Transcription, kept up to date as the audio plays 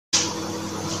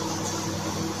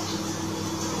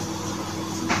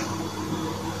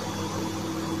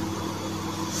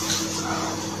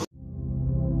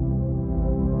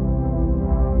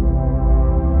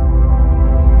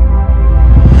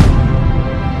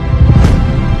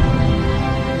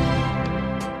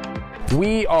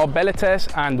We are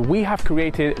Bellites, and we have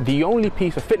created the only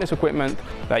piece of fitness equipment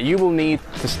that you will need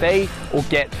to stay or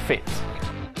get fit.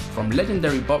 From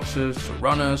legendary boxers to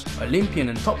runners, Olympian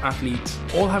and top athletes,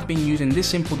 all have been using this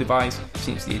simple device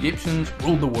since the Egyptians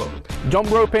ruled the world.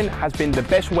 Jump roping has been the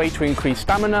best way to increase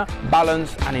stamina,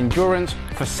 balance and endurance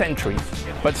for centuries.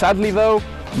 But sadly though,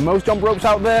 most jump ropes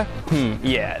out there,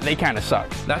 yeah, they kinda suck.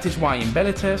 That is why in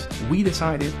Bellites, we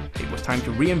decided it was time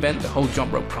to reinvent the whole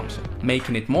jump rope concept,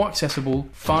 making it more accessible,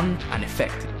 fun and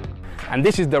effective. And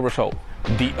this is the result.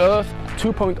 The Earth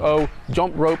 2.0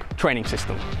 jump rope training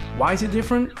system. Why is it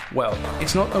different? Well,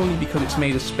 it's not only because it's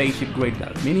made of spaceship-grade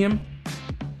aluminium,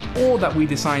 or that we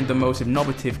designed the most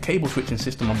innovative cable switching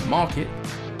system on the market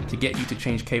to get you to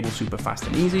change cables super fast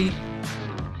and easy.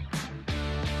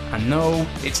 And no,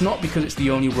 it's not because it's the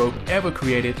only rope ever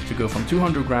created to go from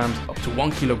 200 grams up to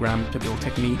 1 kilogram to build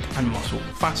technique and muscle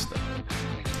faster.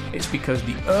 It's because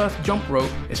the Earth Jump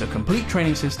Rope is a complete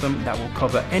training system that will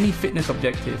cover any fitness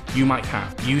objective you might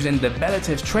have. Using the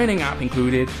Bellites training app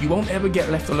included, you won't ever get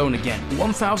left alone again.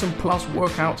 1,000 plus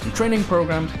workouts and training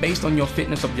programs based on your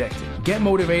fitness objective. Get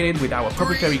motivated with our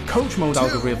proprietary coach mode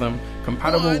algorithm,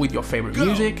 compatible with your favorite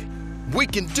music. We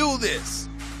can do this!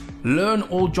 Learn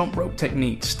all jump rope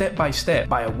techniques step by step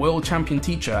by a world champion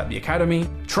teacher at the academy,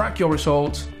 track your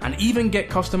results, and even get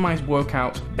customized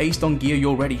workouts based on gear you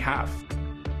already have.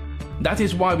 That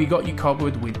is why we got you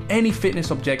covered with any fitness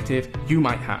objective you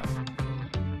might have.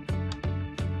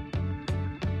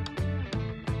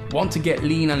 Want to get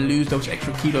lean and lose those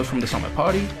extra kilos from the summer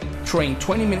party? Train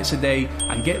 20 minutes a day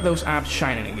and get those abs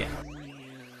shining again.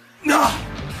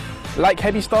 Like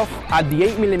heavy stuff? Add the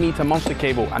 8mm monster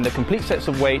cable and the complete sets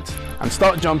of weights and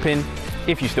start jumping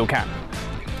if you still can.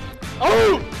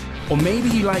 Oh! Or maybe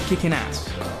you like kicking ass.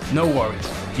 No worries.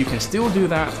 You can still do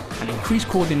that and increase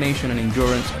coordination and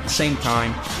endurance at the same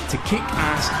time to kick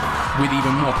ass with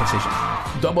even more precision.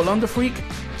 Double under freak?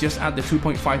 Just add the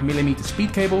 2.5mm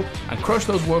speed cable and crush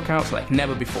those workouts like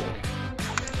never before.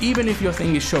 Even if your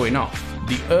thing is showing off,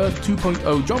 the Earth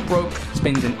 2.0 jump rope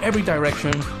spins in every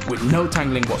direction with no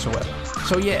tangling whatsoever.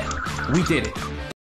 So yeah, we did it.